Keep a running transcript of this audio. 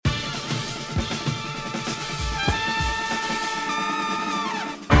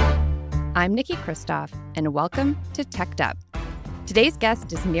I'm Nikki Kristof, and welcome to Teched Up. Today's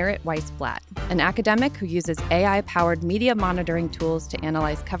guest is Neerit Weiss-Blatt, an academic who uses AI-powered media monitoring tools to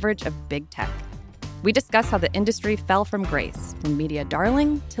analyze coverage of big tech. We discuss how the industry fell from grace, from media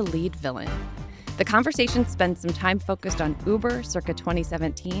darling to lead villain. The conversation spends some time focused on Uber circa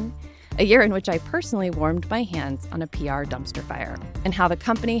 2017, a year in which I personally warmed my hands on a PR dumpster fire, and how the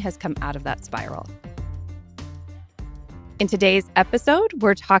company has come out of that spiral. In today's episode,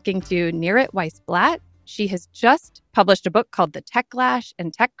 we're talking to Neerit Weiss-Blatt. She has just published a book called The Techlash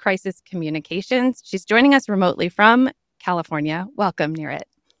and Tech Crisis Communications. She's joining us remotely from California. Welcome, Neerit.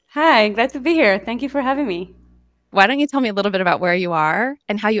 Hi, glad to be here. Thank you for having me. Why don't you tell me a little bit about where you are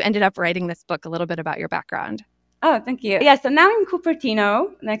and how you ended up writing this book, a little bit about your background? Oh, thank you. Yeah, so now I'm in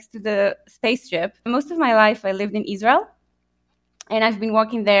Cupertino, next to the spaceship. Most of my life, I lived in Israel, and I've been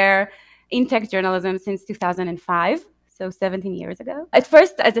working there in tech journalism since 2005. So 17 years ago. At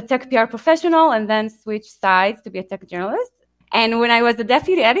first as a tech PR professional, and then switched sides to be a tech journalist. And when I was the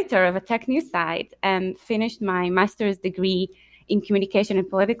deputy editor of a tech news site and finished my master's degree in communication and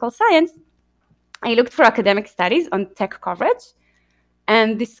political science, I looked for academic studies on tech coverage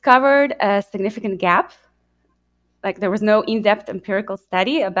and discovered a significant gap. Like there was no in-depth empirical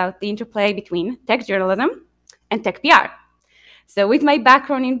study about the interplay between tech journalism and tech PR. So with my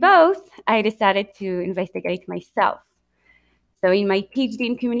background in both, I decided to investigate myself. So in my PhD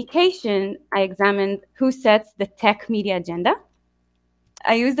in communication, I examined who sets the tech media agenda.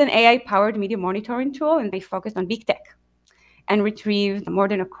 I used an AI-powered media monitoring tool, and I focused on big tech and retrieved more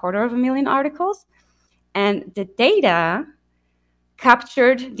than 250,000 articles. And the data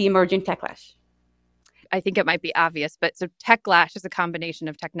captured the emerging techlash. I think it might be obvious, but so techlash is a combination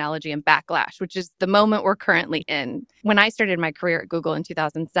of technology and backlash, which is the moment we're currently in. When I started my career at Google in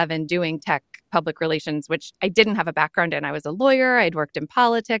 2007 doing tech public relations, which I didn't have a background in, I was a lawyer, I'd worked in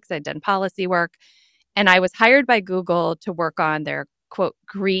politics, I'd done policy work, and I was hired by Google to work on their, quote,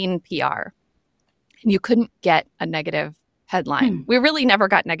 green PR. And you couldn't get a negative headline. We really never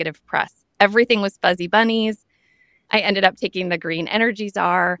got negative press. Everything was fuzzy bunnies. I ended up taking the Green Energy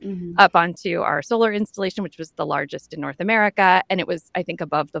Czar up onto our solar installation, which was the largest in North America. And it was, I think,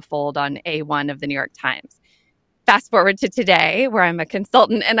 above the fold on A1 of the New York Times. Fast forward to today, where I'm a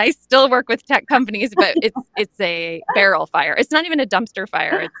consultant and I still work with tech companies, but it's a barrel fire. It's not even a dumpster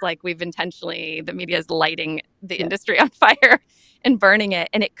fire. It's like the media is lighting the industry on fire and burning it.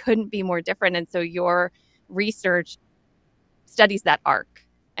 And it couldn't be more different. And so your research studies that arc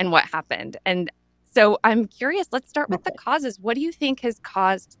and what happened. And so I'm curious, let's start with the causes. What do you think has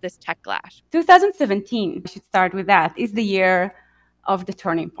caused this techlash? 2017, I should start with that, is the year of the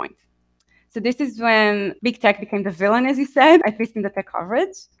turning point. So this is when big tech became the villain, as you said, at least in the tech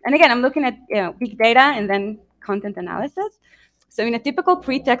coverage. And again, I'm looking at big data and then content analysis. So in a typical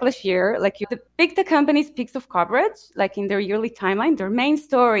pre-techlash year, the big tech companies' peaks of coverage, like in their yearly timeline, their main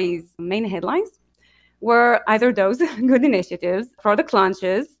stories, main headlines, were either those good initiatives, product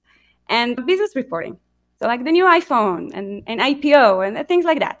launches, and business reporting. So like the new iPhone and IPO and things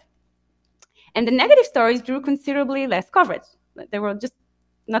like that. And the negative stories drew considerably less coverage. They were just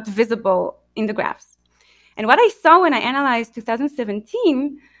not visible in the graphs. And what I saw when I analyzed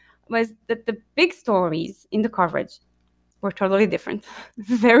 2017 was that the big stories in the coverage were totally different,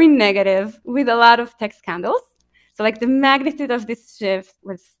 very negative, with a lot of tech scandals. So like the magnitude of this shift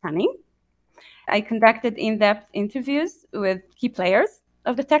was stunning. I conducted in-depth interviews with key players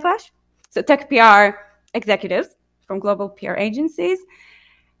of the techlash. So tech PR executives from global PR agencies,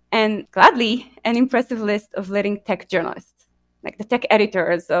 and gladly an impressive list of leading tech journalists, like the tech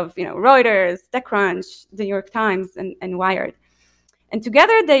editors of Reuters, TechCrunch, the New York Times, and Wired. And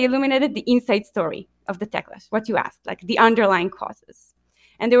together they illuminated the inside story of the techlash, what you asked, like the underlying causes.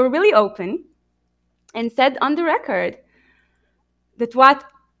 And they were really open and said on the record that what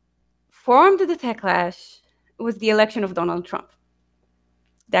formed the techlash was the election of Donald Trump.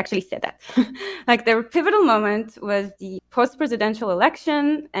 They actually said that. Like their pivotal moment was the post-presidential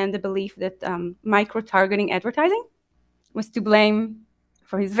election and the belief that micro-targeting advertising was to blame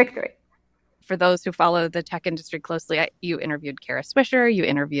for his victory. For those who follow the tech industry closely, you interviewed Kara Swisher, you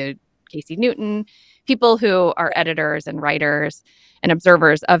interviewed Casey Newton, people who are editors and writers and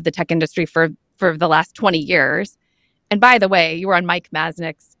observers of the tech industry for the last 20 years. And by the way, you were on Mike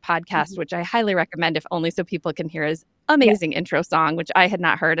Masnick's podcast, which I highly recommend, if only so people can hear his amazing intro song, which I had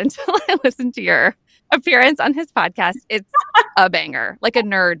not heard until I listened to your appearance on his podcast. It's a banger, like a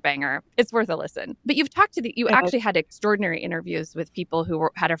nerd banger. It's worth a listen. But you actually had extraordinary interviews with people who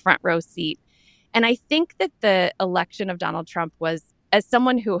had a front row seat. And I think that the election of Donald Trump was, as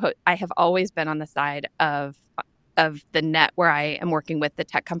someone who I have always been on the side of of the net where I am working with the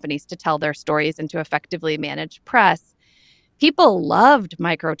tech companies to tell their stories and to effectively manage press. People loved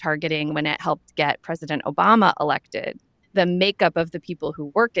micro-targeting when it helped get President Obama elected. The makeup of the people who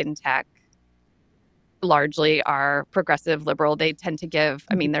work in tech largely are progressive liberal. They tend to give,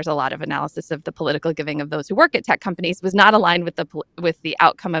 I mean, there's a lot of analysis of the political giving of those who work at tech companies was not aligned with the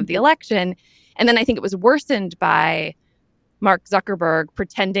outcome of the election. And then I think it was worsened by Mark Zuckerberg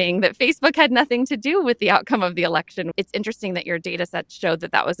pretending that Facebook had nothing to do with the outcome of the election. It's interesting that your data set showed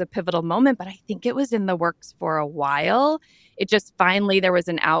that that was a pivotal moment, but I think it was in the works for a while. It just finally, there was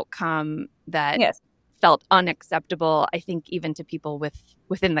an outcome that felt unacceptable, I think, even to people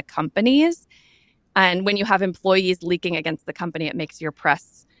within the companies. And when you have employees leaking against the company, it makes your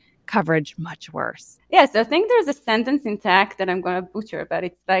press coverage much worse. Yes, I think there's a sentence in tech that I'm going to butcher, but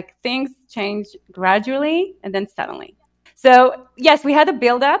it's like things change gradually and then suddenly. So yes, we had a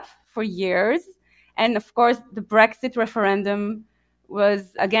build-up for years. And of course, the Brexit referendum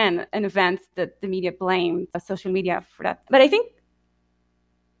was, again, an event that the media blamed social media for that. But I think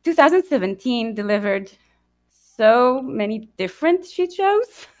 2017 delivered so many different shit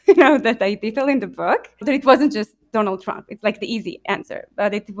shows, that I detail in the book, that it wasn't just Donald Trump. It's like the easy answer,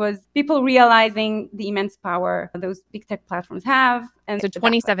 but it was people realizing the immense power those big tech platforms have. And so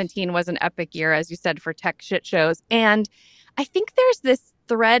 2017 was an epic year, as you said, for tech shit shows. And I think there's this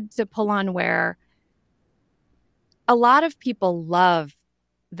thread to pull on where a lot of people love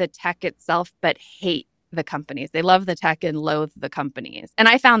the tech itself, but hate the companies. They love the tech and loathe the companies. And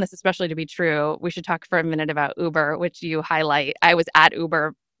I found this especially to be true. We should talk for a minute about Uber, which you highlight. I was at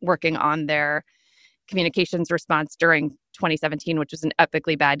Uber working on their communications response during 2017, which was an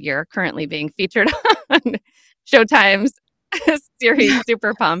epically bad year, currently being featured on Showtime's series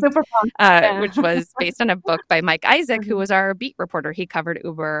Super Pumped, which was based on a book by Mike Isaac, who was our beat reporter. He covered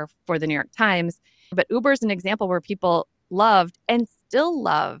Uber for the New York Times. But Uber is an example where people loved and still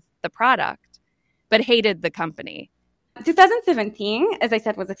love the product, but hated the company. 2017, as I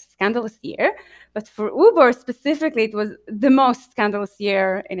said, was a scandalous year. But for Uber specifically, it was the most scandalous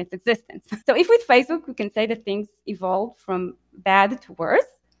year in its existence. So if with Facebook, we can say that things evolved from bad to worse,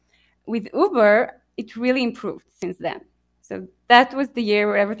 with Uber, it really improved since then. So that was the year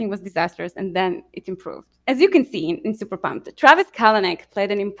where everything was disastrous, and then it improved. As you can see in Super Pumped, Travis Kalanick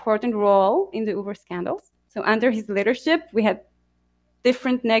played an important role in the Uber scandals. So under his leadership, we had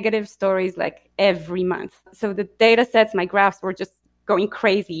different negative stories like every month. So the data sets, my graphs were just going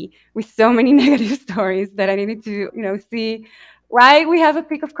crazy with so many negative stories that I needed to, see why we have a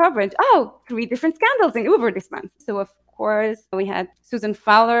peak of coverage. 3 different scandals in Uber this month. So of course, we had Susan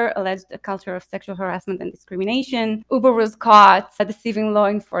Fowler alleged a culture of sexual harassment and discrimination. Uber was caught deceiving law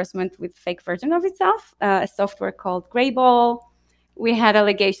enforcement with fake version of itself, a software called Greyball. We had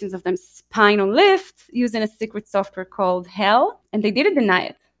allegations of them spying on Lyft using a secret software called Hell, and they didn't deny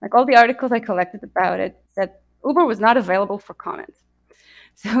it. Like all the articles I collected about it said Uber was not available for comment.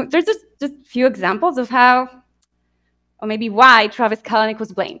 So there's just a few examples of how, or maybe why, Travis Kalanick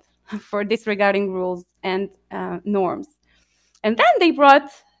was blamed for disregarding rules and norms. And then they brought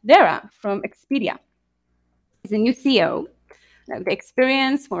Dara from Expedia. He's a new CEO, the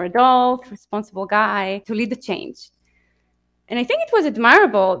experienced, more adult, responsible guy to lead the change. And I think it was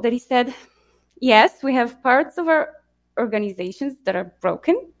admirable that he said, yes, we have parts of our organizations that are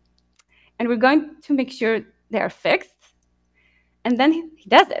broken, and we're going to make sure they are fixed. And then he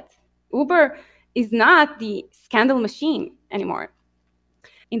does it. Uber is not the scandal machine anymore.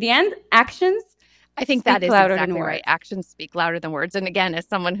 In the end, actions I think that is exactly right. Actions speak louder than words. And again, as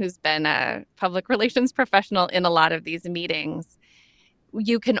someone who's been a public relations professional in a lot of these meetings,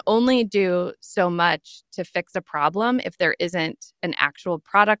 you can only do so much to fix a problem if there isn't an actual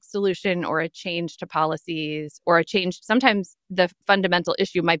product solution or a change to policies or a change. Sometimes the fundamental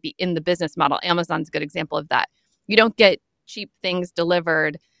issue might be in the business model. Amazon's a good example of that. You don't get cheap things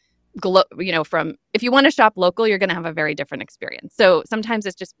delivered, from, if you want to shop local, you're going to have a very different experience. So sometimes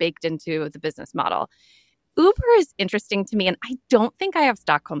it's just baked into the business model. Uber is interesting to me, and I don't think I have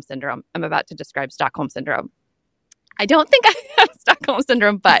Stockholm Syndrome. I'm about to describe Stockholm Syndrome. I don't think I have Stockholm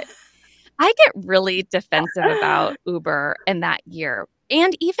Syndrome, but I get really defensive about Uber in that year,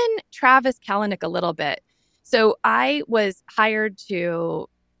 and even Travis Kalanick a little bit. So I was hired to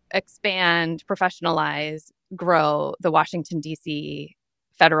expand, professionalize, grow the Washington, D.C.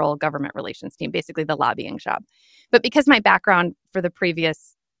 federal government relations team, basically the lobbying shop. But because my background for the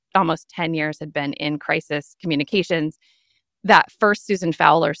previous almost 10 years had been in crisis communications, that first Susan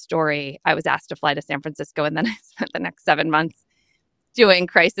Fowler story, I was asked to fly to San Francisco, and then I spent the next 7 months doing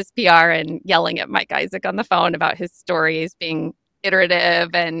crisis PR and yelling at Mike Isaac on the phone about his stories being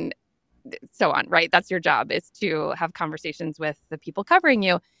iterative and so on, right? That's your job, is to have conversations with the people covering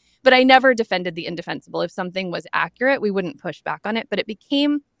you. But I never defended the indefensible. If something was accurate, we wouldn't push back on it. But it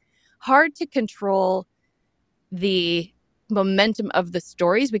became hard to control the momentum of the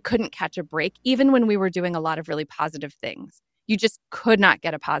stories. We couldn't catch a break, even when we were doing a lot of really positive things. You just could not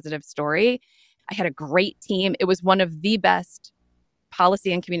get a positive story. I had a great team. It was one of the best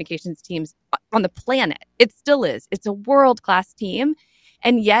policy and communications teams on the planet. It still is. It's a world-class team.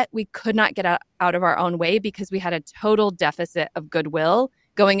 And yet we could not get out of our own way because we had a total deficit of goodwill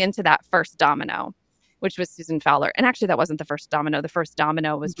going into that first domino, which was Susan Fowler. And actually, that wasn't the first domino. The first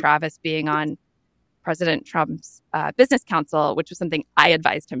domino was Travis being on President Trump's business council, which was something I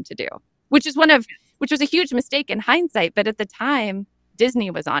advised him to do, which was a huge mistake in hindsight. But at the time, Disney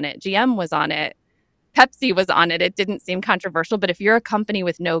was on it, GM was on it, Pepsi was on it. It didn't seem controversial. But if you're a company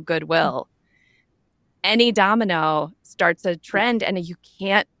with no goodwill, any domino starts a trend, and you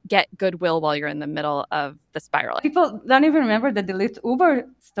can't get goodwill while you're in the middle of the spiral. People don't even remember the Delete Uber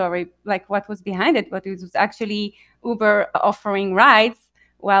story, like what was behind it, but it was actually Uber offering rides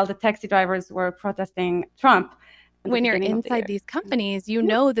while the taxi drivers were protesting Trump. When you're inside these companies, you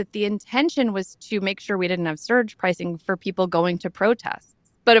know that the intention was to make sure we didn't have surge pricing for people going to protests.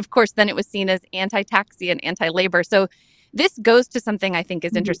 But of course, then it was seen as anti-taxi and anti-labor. So this goes to something I think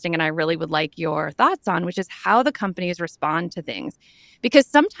is interesting, and I really would like your thoughts on, which is how the companies respond to things. Because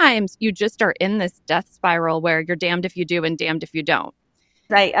sometimes you just are in this death spiral where you're damned if you do and damned if you don't.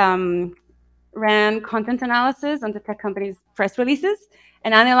 I ran content analysis on the tech companies' press releases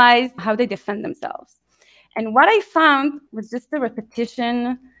and analyzed how they defend themselves. And what I found was just the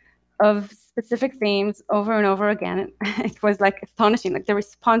repetition of specific themes over and over again. It was like astonishing. Like the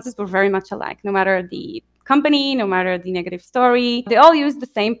responses were very much alike, no matter the company, no matter the negative story. They all used the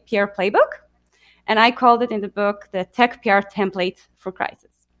same PR playbook. And I called it in the book the tech PR template for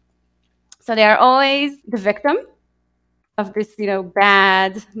crisis. So they are always the victim of this,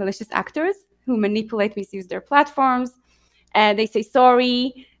 bad, malicious actors who manipulate, misuse their platforms. They say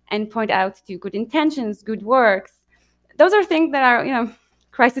sorry and point out to good intentions, good works. Those are things that are,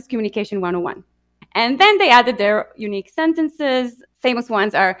 crisis communication 101. And then they added their unique sentences. Famous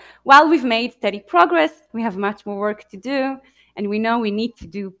ones are, while we've made steady progress, we have much more work to do, and we know we need to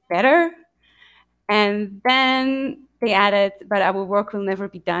do better. And then they added, but our work will never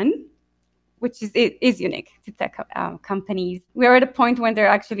be done, which is unique to tech companies. We are at a point when they're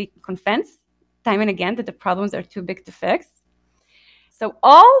actually convinced time and again that the problems are too big to fix. So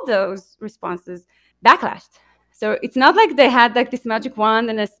all those responses backlashed. So it's not like they had like this magic wand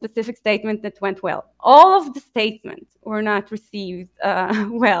and a specific statement that went well. All of the statements were not received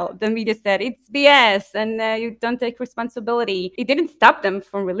well. The media said it's BS and you don't take responsibility. It didn't stop them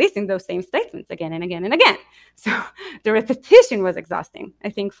from releasing those same statements again and again and again. So the repetition was exhausting,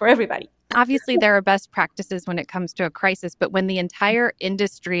 I think, for everybody. Obviously, there are best practices when it comes to a crisis, but when the entire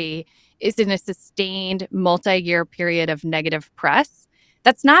industry is in a sustained multi-year period of negative press,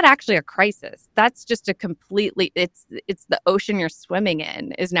 that's not actually a crisis. That's just a completely, it's the ocean you're swimming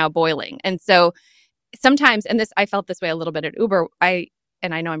in is now boiling. And so sometimes, and I felt this way a little bit at Uber, I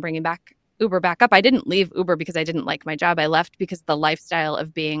know I'm bringing Uber back up. I didn't leave Uber because I didn't like my job. I left because the lifestyle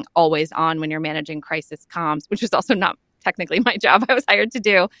of being always on when you're managing crisis comms, which was also not technically my job I was hired to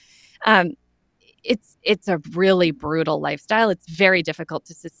do. It's a really brutal lifestyle. It's very difficult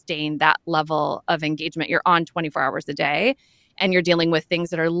to sustain that level of engagement. You're on 24 hours a day, and you're dealing with things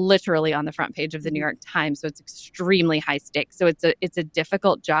that are literally on the front page of the New York Times. So it's extremely high stakes. So it's a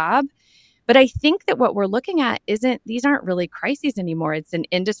difficult job. But I think that what we're looking at these aren't really crises anymore. It's an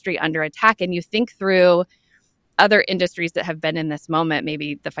industry under attack. And you think through other industries that have been in this moment,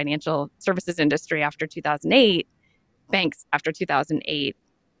 maybe the financial services industry after 2008, banks after 2008,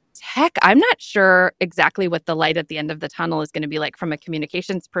 tech, I'm not sure exactly what the light at the end of the tunnel is going to be like from a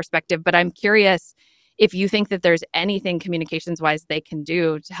communications perspective, but I'm curious if you think that there's anything communications-wise they can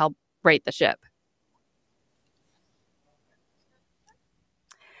do to help right the ship.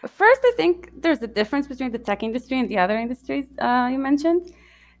 First, I think there's a difference between the tech industry and the other industries you mentioned,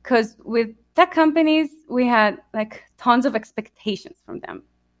 because with tech companies, we had like tons of expectations from them.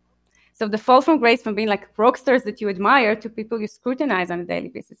 So the fall from grace from being like rock stars that you admire to people you scrutinize on a daily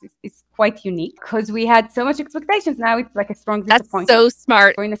basis is quite unique, because we had so much expectations. Now it's like a strong disappointment. That's so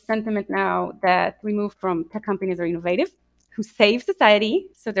smart. We're in a sentiment now that we move from tech companies are innovative, who save society,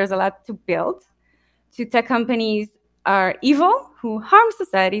 so there's a lot to build, to tech companies are evil, who harm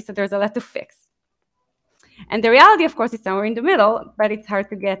society, so there's a lot to fix. And the reality, of course, is somewhere in the middle, but it's hard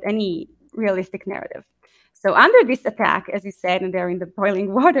to get any realistic narrative. So under this attack, as you said, and they're in the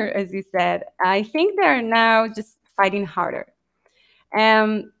boiling water, as you said, I think they're now just fighting harder.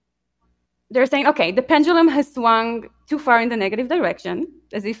 they're saying, okay, the pendulum has swung too far in the negative direction,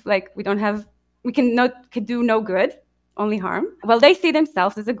 as if like we can do no good, only harm. Well, they see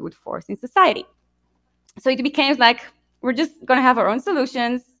themselves as a good force in society. So it became like, we're just going to have our own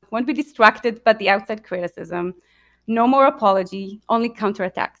solutions, won't be distracted by the outside criticism, no more apology, only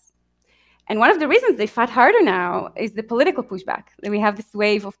counterattacks. And one of the reasons they fight harder now is the political pushback. We have this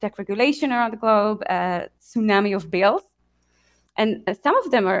wave of tech regulation around the globe, a tsunami of bills. And some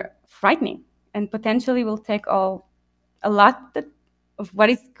of them are frightening and potentially will take a lot of what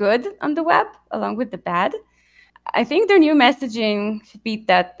is good on the web along with the bad. I think their new messaging should be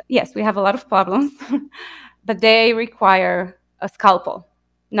that, yes, we have a lot of problems, but they require a scalpel,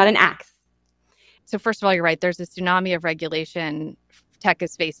 not an axe. So first of all, you're right. There's a tsunami of regulation tech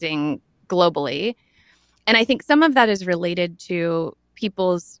is facing globally. And I think some of that is related to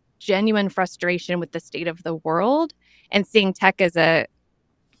people's genuine frustration with the state of the world and seeing tech as a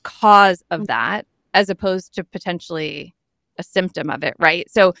cause of that, as opposed to potentially a symptom of it, right?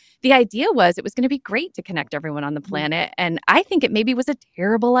 So the idea was it was going to be great to connect everyone on the planet. And I think it maybe was a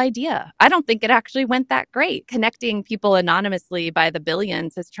terrible idea. I don't think it actually went that great. Connecting people anonymously by the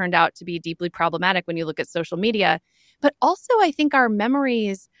billions has turned out to be deeply problematic when you look at social media. But also, I think our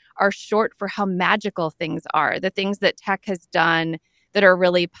memories are short for how magical things are, the things that tech has done that are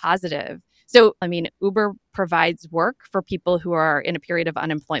really positive. So, I mean, Uber provides work for people who are in a period of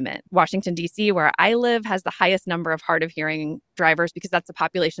unemployment. Washington, D.C., where I live, has the highest number of hard of hearing drivers because that's a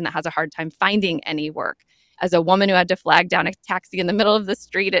population that has a hard time finding any work. As a woman who had to flag down a taxi in the middle of the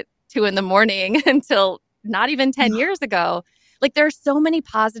street at 2 a.m. until not even 10 years ago, like there are so many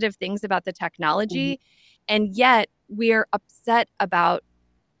positive things about the technology, and yet we're upset about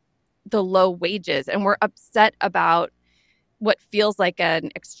the low wages and we're upset about what feels like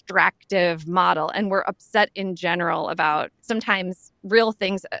an extractive model. And we're upset in general about sometimes real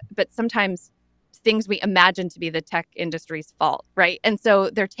things, but sometimes things we imagine to be the tech industry's fault, right? And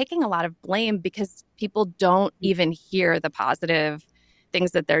so they're taking a lot of blame because people don't even hear the positive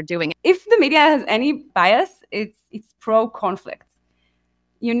things that they're doing. If the media has any bias, it's pro-conflict.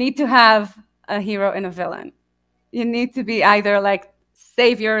 You need to have a hero and a villain. You need to be either like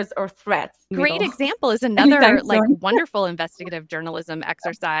saviors or threats. Great example is another like wonderful investigative journalism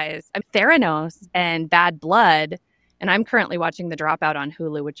exercise. Theranos and Bad Blood, and I'm currently watching The Dropout on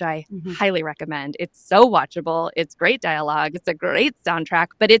Hulu, which I highly recommend. It's so watchable. It's great dialogue. It's a great soundtrack,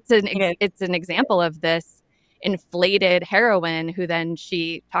 but it's an example of this inflated heroine who then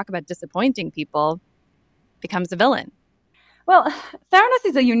talk about disappointing people, becomes a villain. Well, Theranos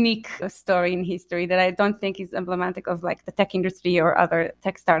is a unique story in history that I don't think is emblematic of like the tech industry or other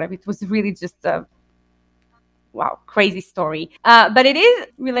tech startup. It was really just a crazy story. But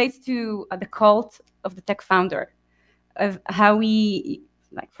it relates to the cult of the tech founder, of how we,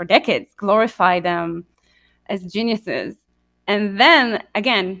 like for decades, glorify them as geniuses. And then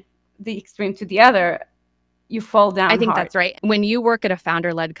again, the extreme to the other, you fall down. I think hard. That's right. When you work at a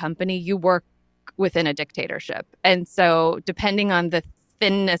founder-led company, you work within a dictatorship. And so depending on the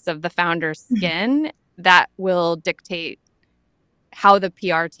thinness of the founder's skin, that will dictate how the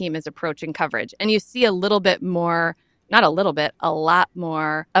PR team is approaching coverage. And you see a lot more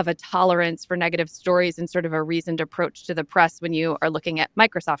of a tolerance for negative stories and sort of a reasoned approach to the press when you are looking at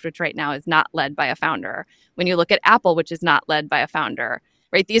Microsoft, which right now is not led by a founder. When you look at Apple, which is not led by a founder.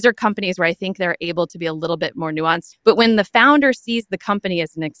 Right? These are companies where I think they're able to be a little bit more nuanced. But when the founder sees the company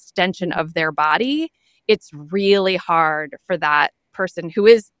as an extension of their body, it's really hard for that person who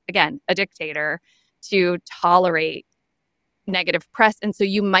is, again, a dictator to tolerate negative press. And so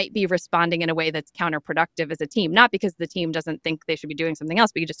you might be responding in a way that's counterproductive as a team, not because the team doesn't think they should be doing something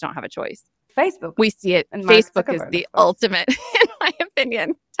else, but you just don't have a choice. Facebook. We see it. And Facebook is the ultimate, in my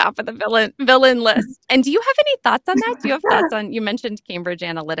opinion, top of the villain list. And do you have any thoughts on that? Do you have thoughts on, you mentioned Cambridge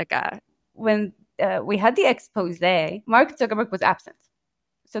Analytica. When we had the expose, Mark Zuckerberg was absent.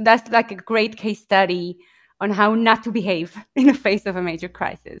 So that's like a great case study on how not to behave in the face of a major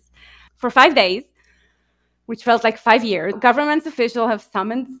crisis. For 5 days, which felt like 5 years, government officials have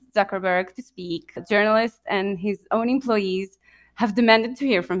summoned Zuckerberg to speak. Journalists and his own employees have demanded to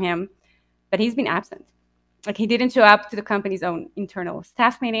hear from him. But he's been absent. Like he didn't show up to the company's own internal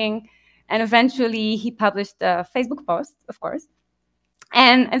staff meeting. And eventually he published a Facebook post, of course.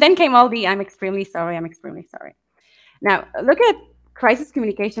 And then came all the, I'm extremely sorry. Now, look at crisis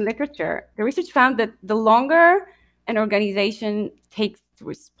communication literature. The research found that the longer an organization takes to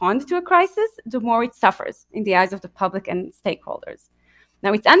respond to a crisis, the more it suffers in the eyes of the public and stakeholders.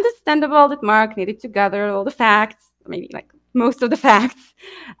 Now, it's understandable that Mark needed to gather all the facts, maybe like most of the facts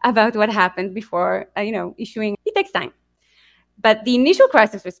about what happened before, issuing. It takes time. But the initial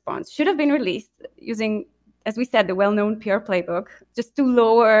crisis response should have been released using, as we said, the well-known PR playbook, just to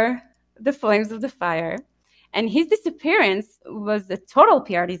lower the flames of the fire. And his disappearance was a total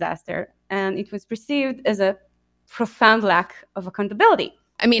PR disaster, and it was perceived as a profound lack of accountability.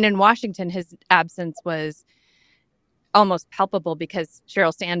 I mean, in Washington, his absence was almost palpable because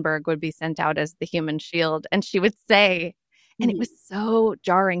Sheryl Sandberg would be sent out as the human shield. And she would say, and it was so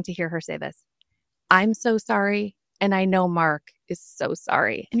jarring to hear her say this, "I'm so sorry. And I know Mark is so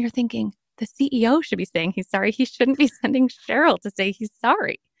sorry." And you're thinking, the CEO should be saying he's sorry. He shouldn't be sending Sheryl to say he's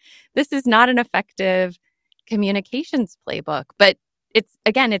sorry. This is not an effective communications playbook. But it's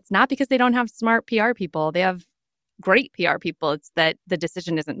not because they don't have smart PR people. They have great PR people. It's that the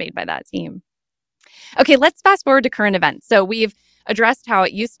decision isn't made by that team. Okay, let's fast forward to current events. So we've addressed how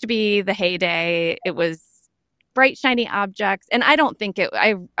it used to be the heyday. It was bright, shiny objects. And I don't think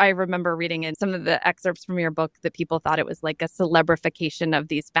I remember reading in some of the excerpts from your book that people thought it was like a celebrification of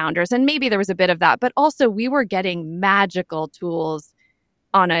these founders. And maybe there was a bit of that. But also we were getting magical tools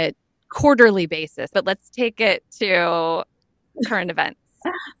on a quarterly basis. But let's take it to current events.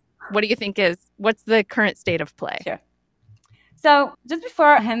 What do you think what's the current state of play? Sure. So just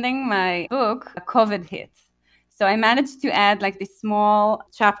before handing my book, COVID hit. So I managed to add like this small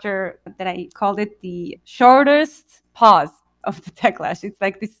chapter that I called it the shortest pause of the techlash. It's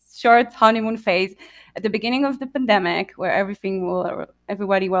like this short honeymoon phase at the beginning of the pandemic where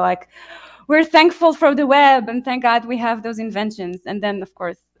everybody were like, we're thankful for the web and thank God we have those inventions. And then, of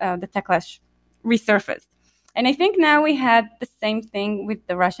course, the techlash resurfaced. And I think now we had the same thing with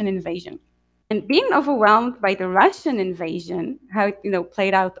the Russian invasion. And being overwhelmed by the Russian invasion, how it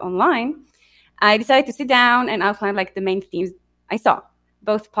played out online, I decided to sit down and outline like the main themes I saw,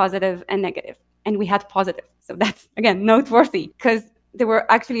 both positive and negative. And we had positive. So that's, again, noteworthy because there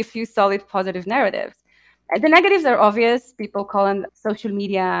were actually a few solid positive narratives. The negatives are obvious. People call on social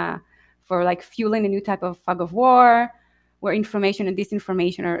media for like fueling a new type of fog of war, where information and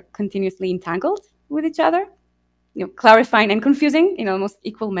disinformation are continuously entangled with each other, clarifying and confusing in almost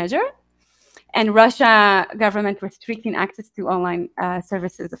equal measure. And Russia government restricting access to online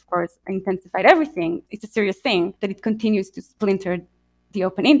services, of course, intensified everything. It's a serious thing that it continues to splinter the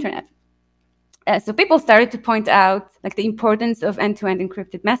open internet. So people started to point out like the importance of end-to-end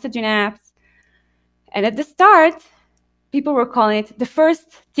encrypted messaging apps. And at the start, people were calling it the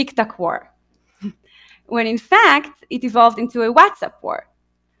first TikTok war, when in fact, it evolved into a WhatsApp war,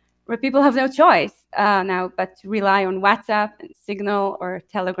 where people have no choice now but to rely on WhatsApp and Signal or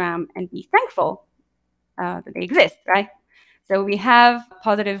Telegram and be thankful that they exist, right? So we have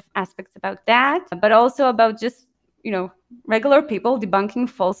positive aspects about that, but also about just, regular people debunking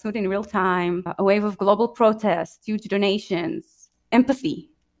falsehood in real time, a wave of global protests, huge donations, empathy.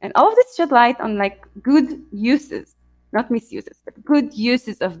 And all of this shed light on like good uses, not misuses, but good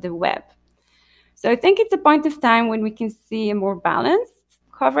uses of the web. So I think it's a point of time when we can see a more balanced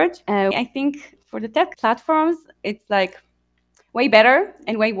coverage. I think for the tech platforms, it's like way better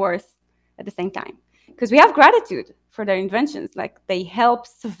and way worse at the same time. Because we have gratitude for their inventions. Like they help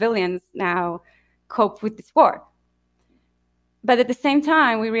civilians now cope with this war. But at the same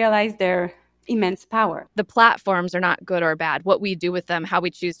time, we realize their immense power. The platforms are not good or bad. What we do with them, how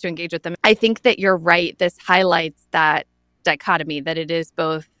we choose to engage with them. I think that you're right. This highlights that dichotomy, that it is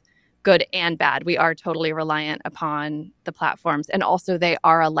both good and bad. We are totally reliant upon the platforms. And also they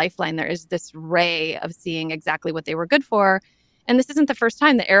are a lifeline. There is this ray of seeing exactly what they were good for. And this isn't the first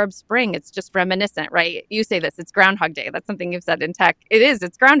time, the Arab Spring, it's just reminiscent, right? You say this, it's Groundhog Day. That's something you've said in tech.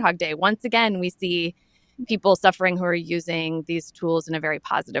 It's Groundhog Day. Once again, we see people suffering who are using these tools in a very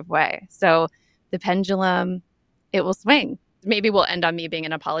positive way. So the pendulum, it will swing. Maybe we'll end on me being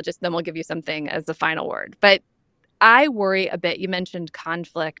an apologist, then we'll give you something as a final word. But I worry a bit. You mentioned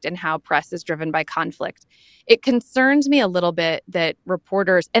conflict and how press is driven by conflict. It concerns me a little bit that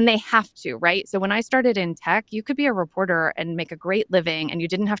reporters, and they have to, right? So when I started in tech, you could be a reporter and make a great living, and you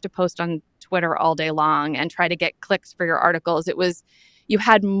didn't have to post on Twitter all day long and try to get clicks for your articles. You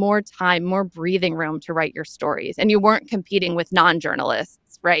had more time, more breathing room to write your stories, and you weren't competing with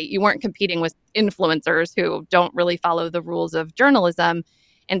non-journalists, right? You weren't competing with influencers who don't really follow the rules of journalism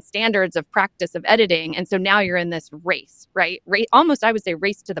and standards of practice of editing. And so now you're in this race, right? Almost, I would say,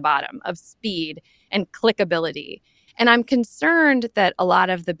 race to the bottom of speed and clickability. And I'm concerned that a lot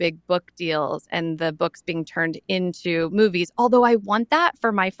of the big book deals and the books being turned into movies, although I want that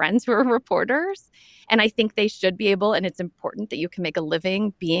for my friends who are reporters, and I think they should be able, and it's important that you can make a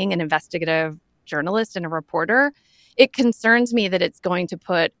living being an investigative journalist and a reporter. It concerns me that it's going to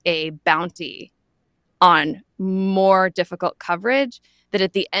put a bounty on more difficult coverage that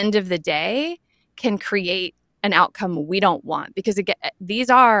at the end of the day can create an outcome we don't want. Because again, these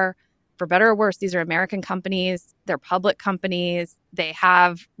are, for better or worse, these are American companies. They're public companies. They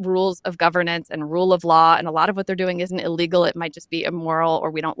have rules of governance and rule of law. And a lot of what they're doing isn't illegal. It might just be immoral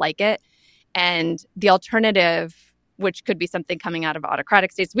or we don't like it. And the alternative, which could be something coming out of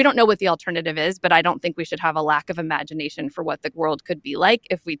autocratic states, we don't know what the alternative is, but I don't think we should have a lack of imagination for what the world could be like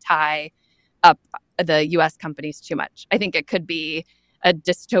if we tie up the U.S. companies too much. I think it could be a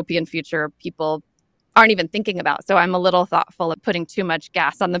dystopian future people aren't even thinking about. So I'm a little thoughtful of putting too much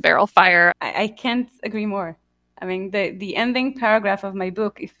gas on the barrel fire. I can't agree more. I mean, the ending paragraph of my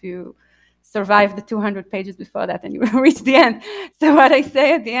book, if you survive the 200 pages before that and you will reach the end. So what I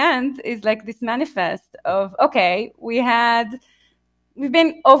say at the end is like this manifest of, okay, we've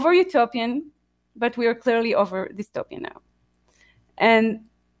been over utopian, but we are clearly over dystopian now. And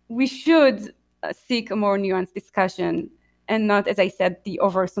we should seek a more nuanced discussion and not, as I said, the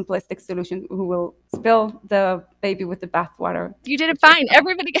over-simplistic solution who will spill the baby with the bathwater. You did it fine.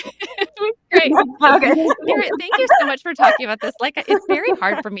 Everybody, it was great. Okay. Thank you so much for talking about this. Like, it's very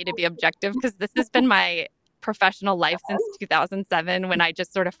hard for me to be objective because this has been my professional life since 2007 when I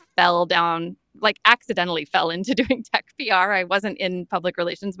just sort of fell down, like accidentally fell into doing tech PR. I wasn't in public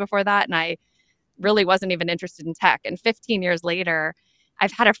relations before that, and I really wasn't even interested in tech. And 15 years later,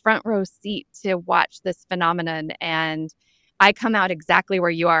 I've had a front row seat to watch this phenomenon, and I come out exactly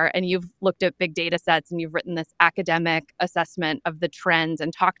where you are, and you've looked at big data sets and you've written this academic assessment of the trends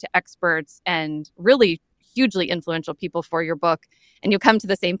and talked to experts and really hugely influential people for your book. And you come to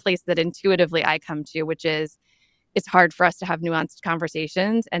the same place that intuitively I come to, which is it's hard for us to have nuanced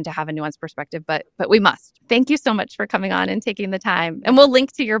conversations and to have a nuanced perspective, but we must. Thank you so much for coming on and taking the time. And we'll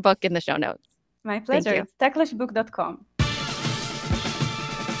link to your book in the show notes. My pleasure. It's techlashbook.com.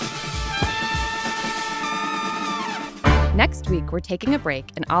 Next week, we're taking a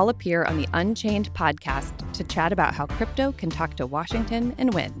break and I'll appear on the Unchained podcast to chat about how crypto can talk to Washington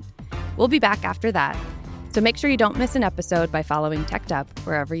and win. We'll be back after that, so make sure you don't miss an episode by following Teched Up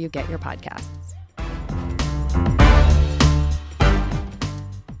wherever you get your podcasts.